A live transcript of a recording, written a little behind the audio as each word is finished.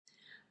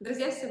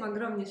Друзья, всем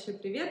огромнейший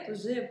привет!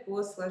 Уже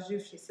по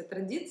сложившейся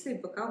традиции,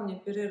 пока у меня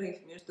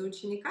перерыв между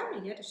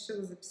учениками, я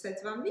решила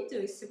записать вам видео,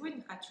 и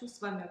сегодня хочу с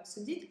вами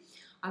обсудить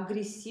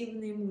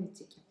агрессивные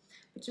мультики.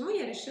 Почему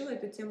я решила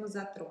эту тему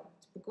затронуть?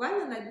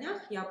 Буквально на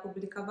днях я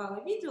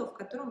опубликовала видео, в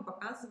котором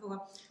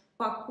показывала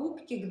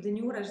покупки к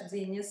дню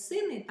рождения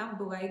сына, и там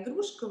была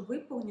игрушка,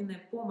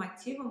 выполненная по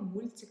мотивам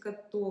мультика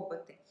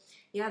 «Тоботы».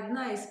 И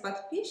одна из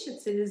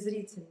подписчиц или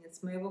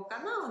зрительниц моего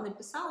канала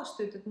написала,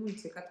 что этот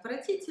мультик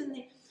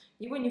отвратительный,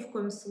 его ни в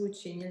коем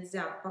случае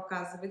нельзя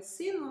показывать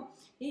сыну,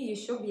 и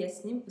еще бы я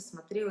с ним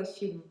посмотрела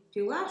фильм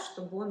 «Пила»,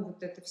 чтобы он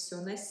вот это все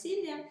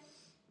насилие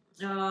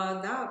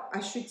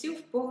ощутил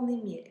в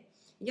полной мере.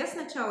 Я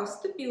сначала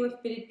вступила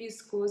в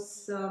переписку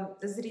с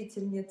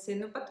зрительницей,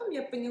 но потом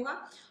я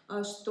поняла,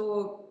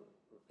 что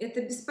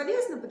это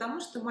бесполезно,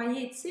 потому что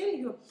моей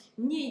целью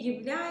не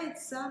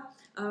является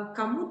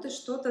кому-то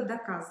что-то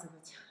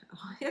доказывать.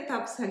 Это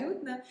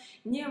абсолютно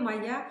не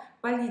моя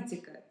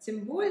политика. Тем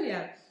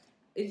более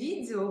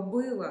видео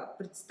было,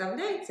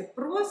 представляете,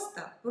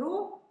 просто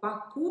про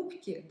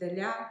покупки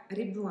для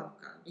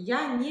ребенка.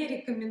 Я не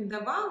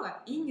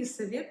рекомендовала и не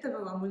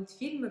советовала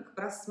мультфильмы к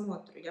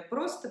просмотру. Я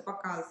просто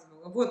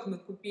показывала. Вот мы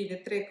купили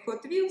трек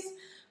Hot Wheels,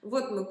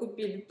 вот мы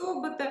купили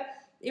Тобота,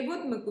 и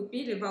вот мы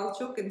купили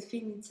волчок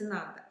Infinity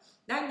надо.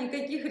 Да,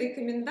 никаких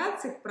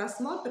рекомендаций к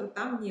просмотру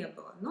там не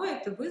было. Но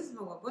это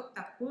вызвало вот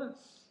такую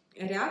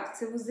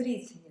реакцию у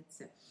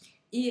зрительницы.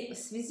 И в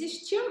связи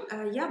с чем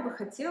я бы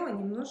хотела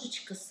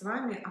немножечко с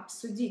вами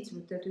обсудить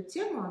вот эту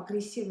тему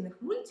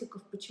агрессивных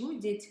мультиков, почему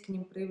дети к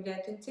ним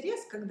проявляют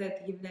интерес, когда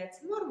это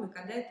является нормой,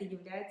 когда это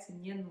является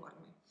не нормой.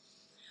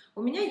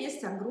 У меня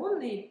есть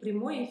огромный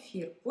прямой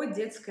эфир по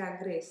детской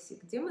агрессии,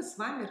 где мы с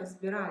вами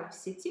разбирали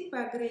все типы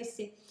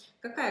агрессии,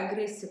 какая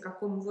агрессия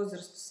какому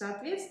возрасту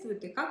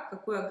соответствует и как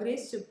какую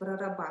агрессию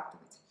прорабатывать.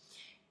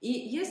 И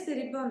если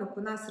ребенок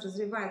у нас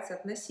развивается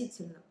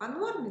относительно по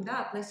норме,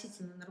 да,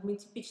 относительно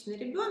нормотипичный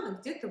ребенок,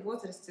 где-то в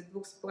возрасте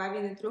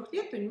 2,5-3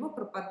 лет у него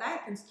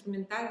пропадает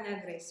инструментальная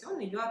агрессия, он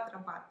ее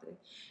отрабатывает.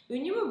 И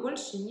у него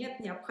больше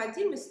нет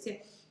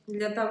необходимости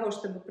для того,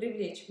 чтобы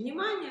привлечь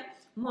внимание,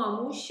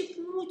 маму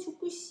ущипнуть,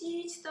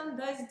 укусить, там,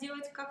 да,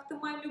 сделать как-то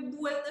маме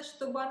больно,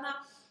 чтобы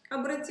она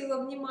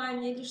обратила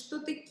внимание, или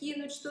что-то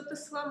кинуть, что-то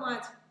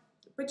сломать.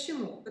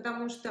 Почему?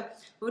 Потому что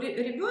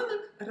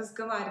ребенок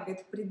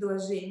разговаривает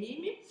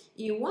предложениями,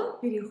 и он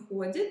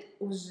переходит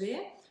уже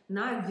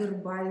на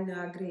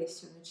вербальную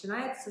агрессию.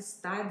 Начинается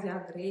стадия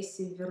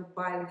агрессии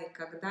вербальной,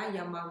 когда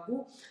я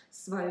могу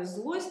свою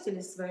злость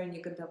или свое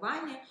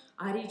негодование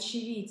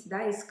оречевить,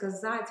 да, и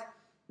сказать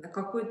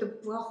какое-то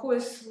плохое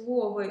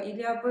слово,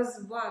 или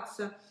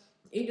обозваться,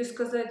 или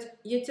сказать: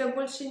 я тебя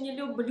больше не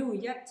люблю,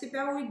 я от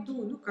тебя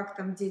уйду. Ну, как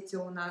там дети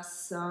у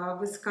нас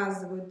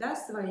высказывают, да,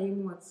 свои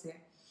эмоции.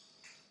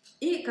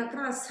 И как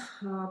раз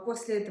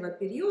после этого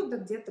периода,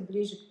 где-то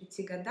ближе к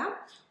 5 годам,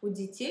 у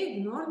детей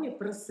в норме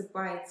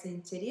просыпается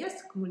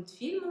интерес к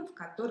мультфильмам, в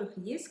которых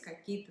есть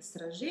какие-то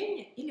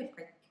сражения или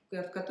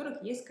в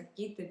которых есть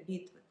какие-то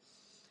битвы.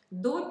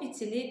 До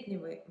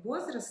 5-летнего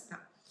возраста,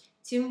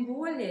 тем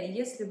более,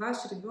 если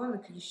ваш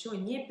ребенок еще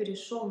не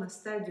перешел на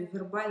стадию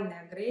вербальной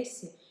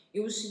агрессии, и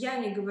уж я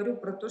не говорю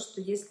про то,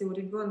 что если у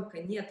ребенка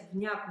нет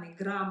внятной,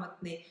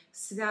 грамотной,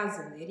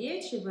 связанной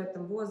речи в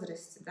этом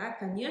возрасте, да,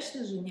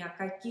 конечно же, ни о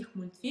каких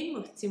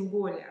мультфильмах, тем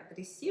более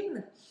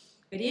агрессивных,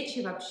 речи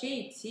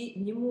вообще идти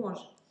не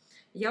может.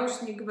 Я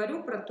уж не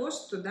говорю про то,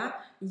 что,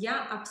 да,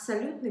 я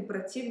абсолютный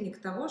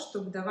противник того,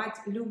 чтобы давать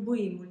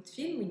любые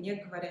мультфильмы не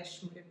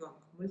говорящему ребенку.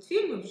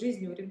 Мультфильмы в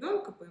жизни у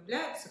ребенка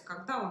появляются,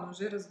 когда он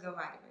уже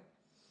разговаривает.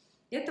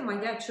 Это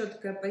моя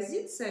четкая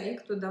позиция, и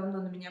кто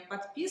давно на меня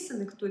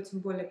подписан, и кто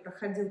тем более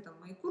проходил там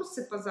мои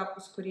курсы по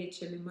запуску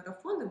речи или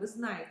марафоны, вы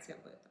знаете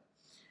об этом.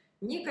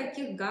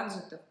 Никаких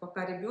гаджетов,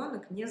 пока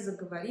ребенок не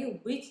заговорил,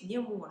 быть не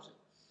может.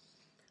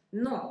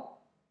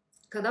 Но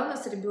когда у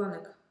нас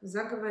ребенок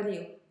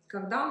заговорил,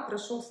 когда он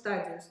прошел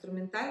стадию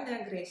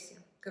инструментальной агрессии,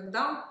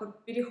 когда он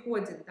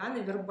переходит, да, на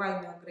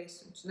вербальную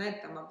агрессию,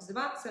 начинает там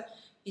обзываться,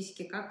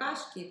 письки,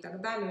 какашки и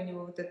так далее, у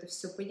него вот это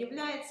все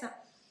появляется,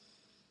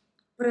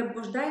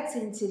 пробуждается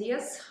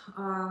интерес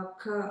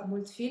к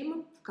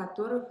мультфильмам, в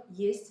которых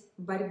есть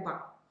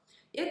борьба.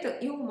 Это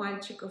и у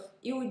мальчиков,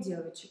 и у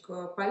девочек.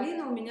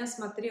 Полина у меня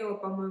смотрела,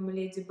 по-моему,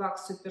 Леди Баг,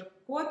 Супер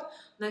Кот.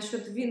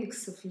 Насчет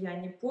Винксов я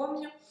не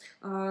помню,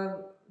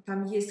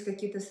 там есть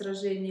какие-то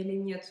сражения или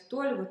нет.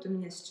 Толь вот у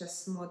меня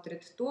сейчас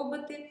смотрит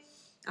Тоботы.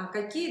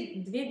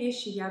 Какие две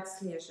вещи я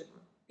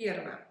отслеживаю?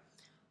 Первое,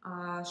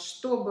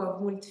 чтобы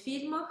в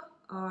мультфильмах,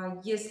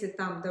 если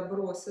там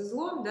добро со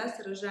злом, да,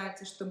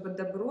 сражается, чтобы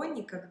добро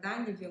никогда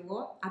не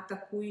вело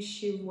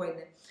атакующие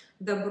войны.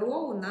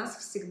 Добро у нас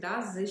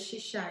всегда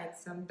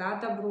защищается. Да,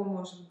 добро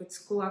может быть с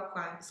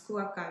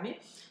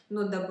кулаками,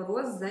 но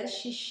добро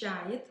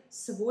защищает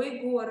свой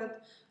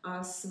город,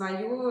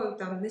 свое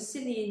там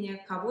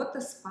население, кого-то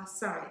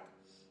спасает.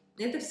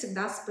 Это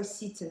всегда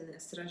спасительное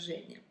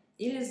сражение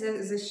или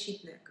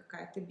защитная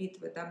какая-то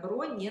битва.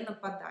 Добро не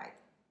нападает.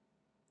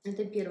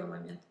 Это первый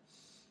момент.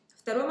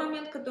 Второй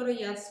момент, который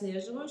я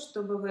отслеживаю,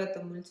 чтобы в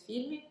этом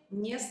мультфильме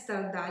не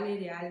страдали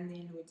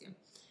реальные люди,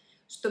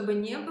 чтобы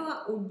не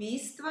было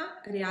убийства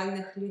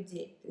реальных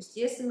людей. То есть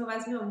если мы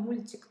возьмем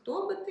мультик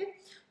 «Тоботы»,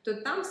 то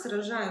там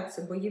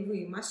сражаются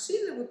боевые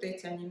машины, вот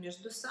эти они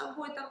между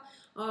собой,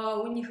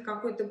 там у них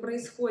какой-то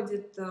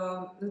происходит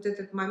вот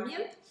этот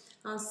момент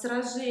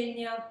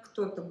сражения,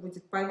 кто-то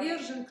будет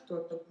повержен,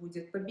 кто-то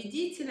будет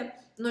победителем,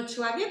 но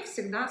человек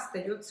всегда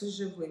остается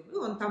живым. И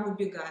он там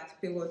убегает,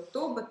 пилот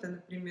Тобота,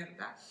 например,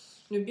 да,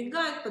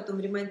 убегает, потом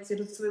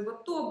ремонтирует своего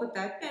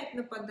Тобота, опять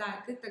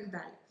нападает и так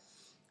далее.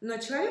 Но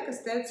человек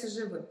остается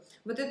живым.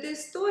 Вот эта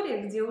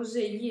история, где уже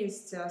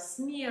есть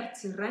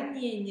смерть,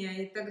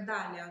 ранения и так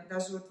далее,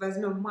 даже вот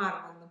возьмем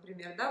Марвел,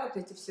 например, да, вот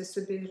эти все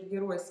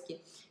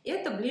супергеройские,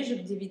 это ближе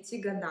к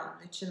 9 годам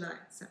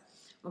начинается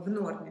в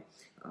норме.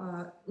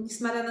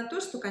 Несмотря на то,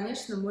 что,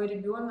 конечно, мой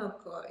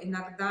ребенок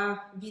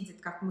иногда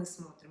видит, как мы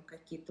смотрим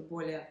какие-то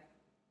более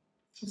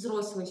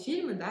взрослые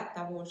фильмы, да,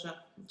 того же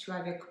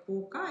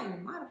Человека-паука или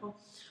Марвел,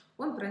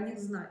 он про них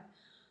знает.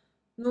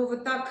 Но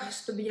вот так,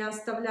 чтобы я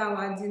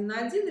оставляла 1 на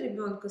 1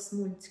 ребенка с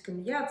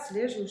мультиками, я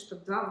отслеживаю,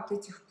 чтобы 2 вот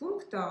этих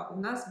пункта у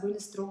нас были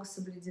строго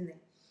соблюдены.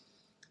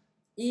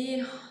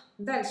 И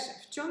дальше,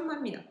 в чем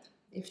момент?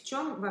 И в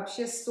чем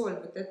вообще соль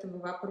вот этого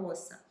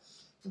вопроса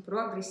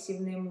про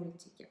агрессивные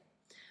мультики?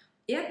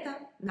 Это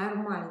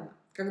нормально.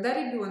 Когда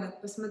ребенок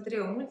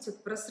посмотрел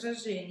мультик про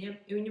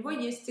сражение, и у него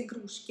есть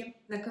игрушки,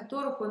 на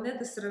которых он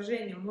это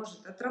сражение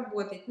может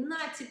отработать, на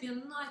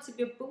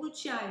тебе,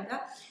 получай,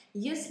 да?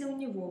 Если у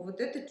него вот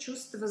это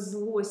чувство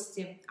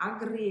злости,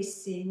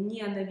 агрессии,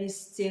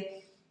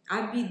 ненависти,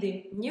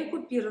 обиды не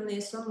купированы,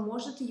 если он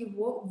может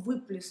его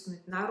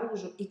выплеснуть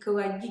наружу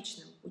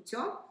экологичным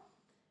путем,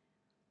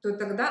 то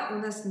тогда у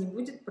нас не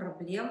будет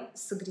проблем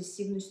с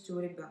агрессивностью у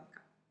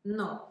ребенка.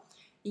 Но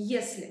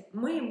если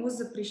мы ему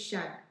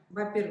запрещаем,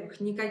 во-первых,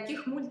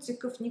 никаких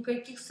мультиков,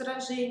 никаких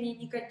сражений,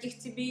 никаких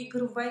тебе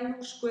игр в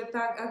войнушку,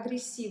 это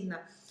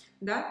агрессивно,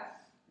 да?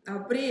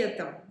 При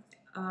этом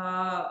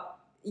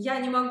я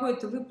не могу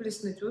это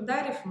выплеснуть,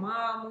 ударив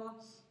маму,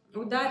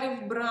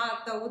 ударив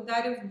брата,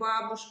 ударив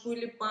бабушку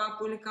или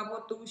папу, или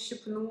кого-то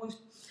ущипнуть,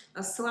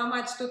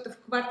 сломать что-то в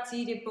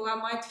квартире,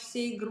 поломать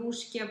все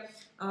игрушки,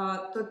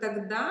 то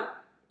тогда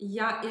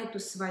я эту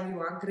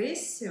свою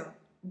агрессию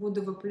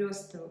буду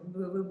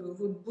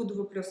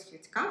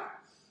выплескивать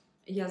как?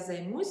 Я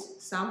займусь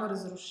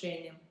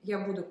саморазрушением. Я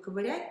буду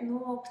ковырять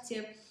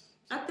ногти,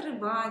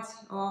 отрывать,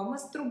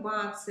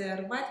 мастурбация,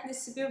 рвать на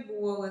себе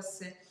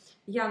волосы.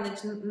 Я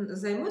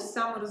займусь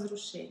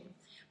саморазрушением.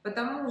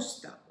 Потому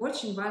что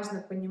очень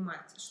важно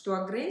понимать, что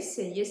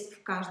агрессия есть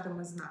в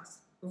каждом из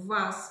нас. В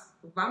вас,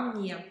 во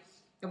мне.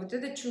 Вот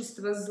это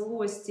чувство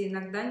злости,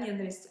 иногда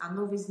ненависть,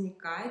 оно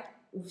возникает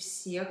у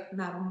всех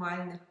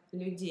нормальных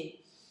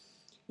людей.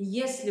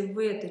 Если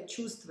вы это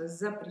чувство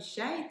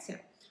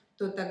запрещаете,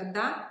 то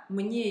тогда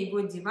мне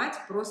его девать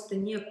просто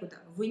некуда.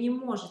 Вы не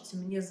можете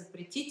мне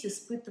запретить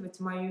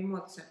испытывать мою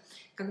эмоцию.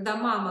 Когда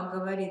мама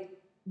говорит,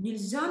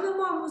 нельзя на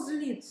маму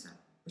злиться.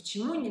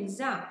 Почему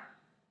нельзя?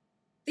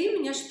 Ты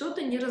мне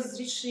что-то не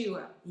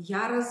разрешила.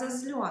 Я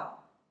разозлен.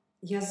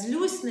 Я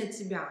злюсь на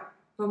тебя.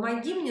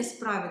 Помоги мне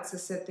справиться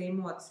с этой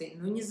эмоцией,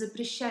 но не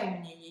запрещай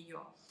мне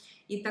ее.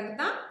 И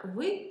тогда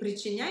вы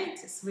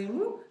причиняете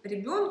своему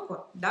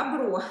ребенку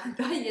добро,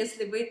 да,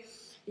 если вы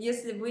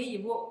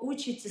его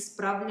учите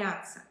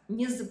справляться.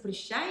 Не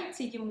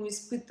запрещаете ему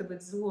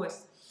испытывать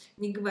злость.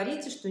 Не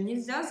говорите, что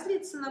нельзя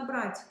злиться на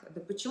братика.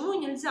 Да почему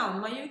нельзя? Он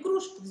мою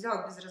игрушку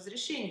взял без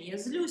разрешения, я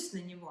злюсь на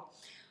него.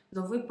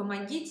 Но вы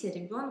помогите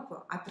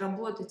ребенку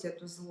отработать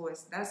эту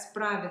злость, да,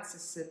 справиться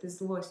с этой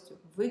злостью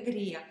в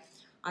игре,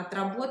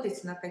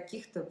 отработать на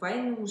каких-то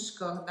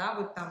войнушках, да,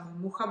 вот там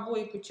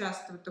мухобойку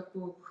часто вот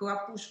такую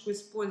хлопушку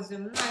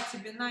используем,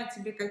 на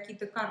тебе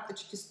какие-то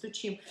карточки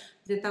стучим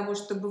для того,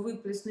 чтобы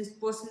выплеснуть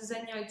после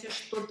занятия,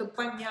 что-то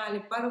помяли,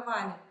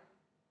 порвали.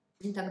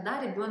 И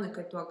тогда ребенок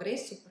эту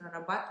агрессию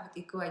прорабатывает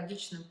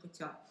экологичным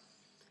путем.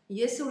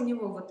 Если у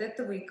него вот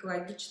этого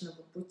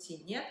экологичного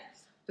пути нет,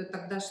 то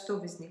тогда что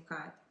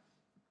возникает?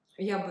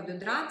 Я буду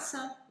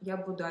драться, я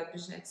буду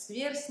обижать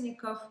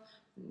сверстников,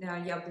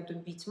 я буду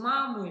бить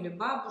маму или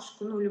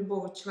бабушку, ну,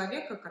 любого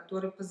человека,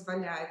 который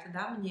позволяет,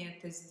 да, мне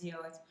это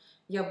сделать.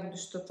 Я буду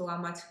что-то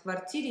ломать в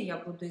квартире, я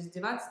буду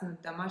издеваться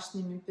над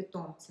домашними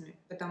питомцами,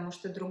 потому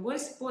что другой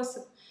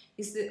способ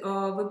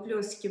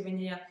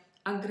выплескивания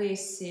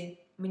агрессии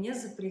мне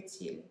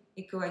запретили.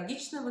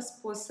 Экологичного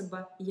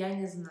способа я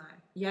не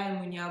знаю, я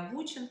ему не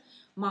обучен,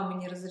 мама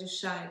не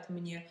разрешает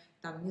мне,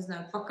 там, не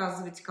знаю,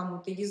 показывать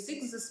кому-то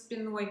язык за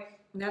спиной,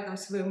 да, там,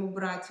 своему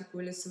братику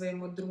или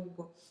своему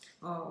другу.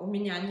 У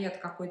меня нет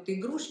какой-то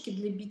игрушки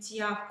для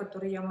битья, в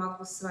которой я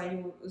могу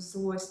свою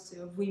злость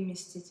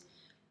выместить.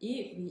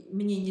 И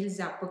мне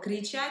нельзя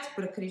покричать,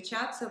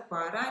 прокричаться,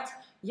 поорать.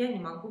 Я не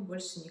могу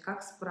больше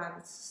никак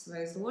справиться со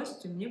своей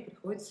злостью, мне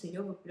приходится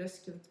ее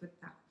выплескивать вот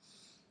так.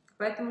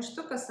 Поэтому,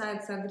 что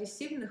касается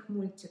агрессивных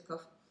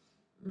мультиков,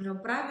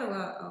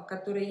 правила,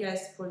 которые я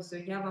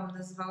использую, я вам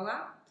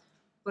назвала.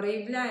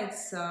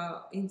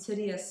 Проявляется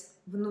интерес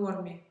в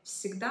норме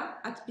всегда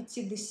от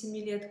 5 до 7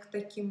 лет к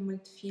таким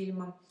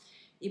мультфильмам.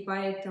 И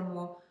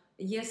поэтому,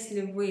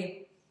 если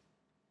вы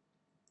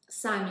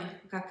сами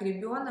как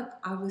ребенок,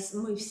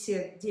 мы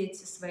все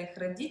дети своих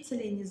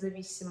родителей,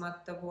 независимо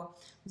от того,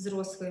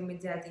 взрослые мы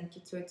дяденьки,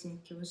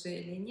 тетеньки уже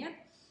или нет,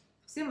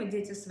 все мы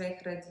дети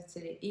своих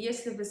родителей. И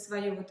если вы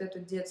свою вот эту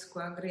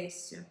детскую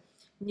агрессию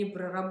не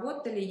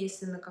проработали,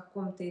 если на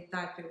каком-то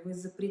этапе вы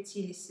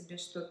запретили себе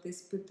что-то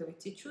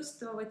испытывать и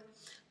чувствовать,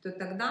 то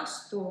тогда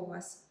что у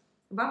вас?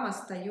 Вам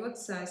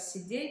остается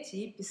сидеть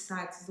и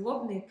писать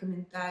злобные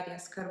комментарии,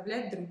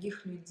 оскорблять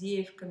других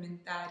людей в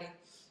комментариях,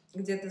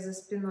 где-то за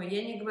спиной.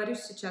 Я не говорю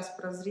сейчас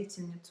про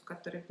зрительницу,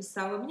 которая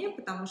писала мне,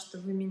 потому что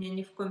вы меня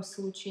ни в коем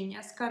случае не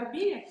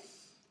оскорбили.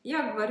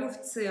 Я говорю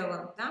в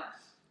целом, да,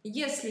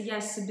 если я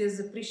себе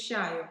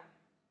запрещаю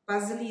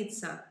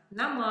позлиться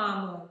на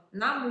маму,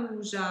 на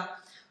мужа,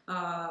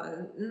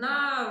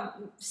 на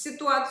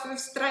ситуацию в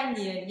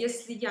стране,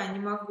 если я не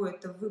могу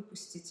это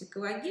выпустить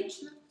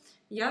экологично,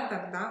 я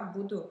тогда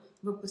буду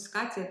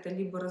выпускать это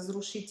либо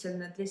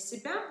разрушительно для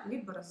себя,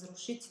 либо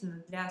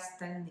разрушительно для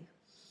остальных.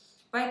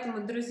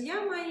 Поэтому,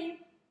 друзья мои,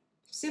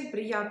 всем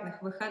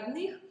приятных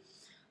выходных.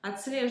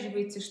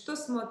 Отслеживайте, что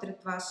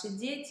смотрят ваши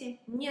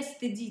дети. Не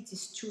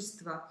стыдитесь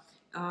чувства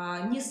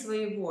ни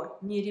своего,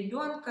 ни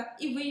ребенка.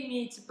 И вы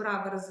имеете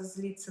право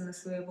разозлиться на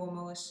своего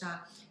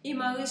малыша. И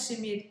малыш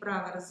имеет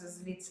право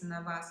разозлиться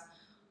на вас.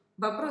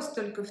 Вопрос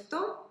только в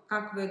том,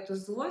 как вы эту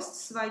злость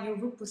свою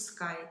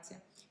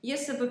выпускаете.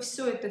 Если вы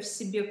все это в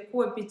себе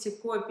копите,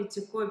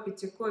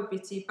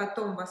 и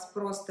потом вас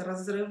просто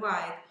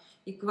разрывает,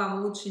 и к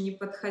вам лучше не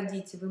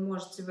подходить, и вы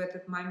можете в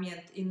этот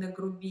момент и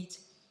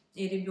нагрубить,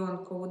 и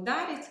ребенка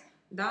ударить,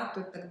 да,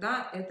 то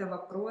тогда это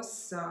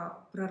вопрос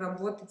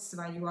проработать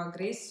свою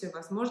агрессию,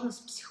 возможно, с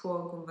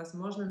психологом,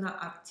 возможно, на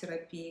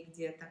арт-терапии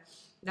где-то,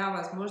 да,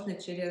 возможно,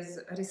 через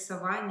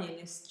рисование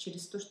или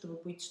через то, что вы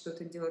будете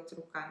что-то делать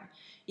руками.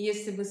 И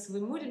если вы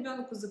своему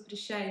ребенку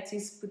запрещаете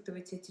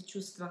испытывать эти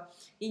чувства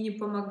и не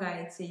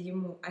помогаете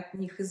ему от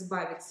них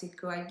избавиться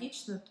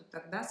экологично, то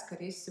тогда,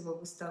 скорее всего,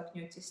 вы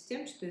столкнетесь с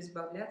тем, что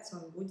избавляться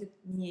он будет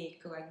не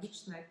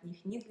экологично от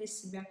них ни для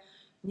себя,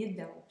 ни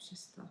для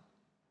общества.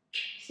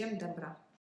 Всем добра!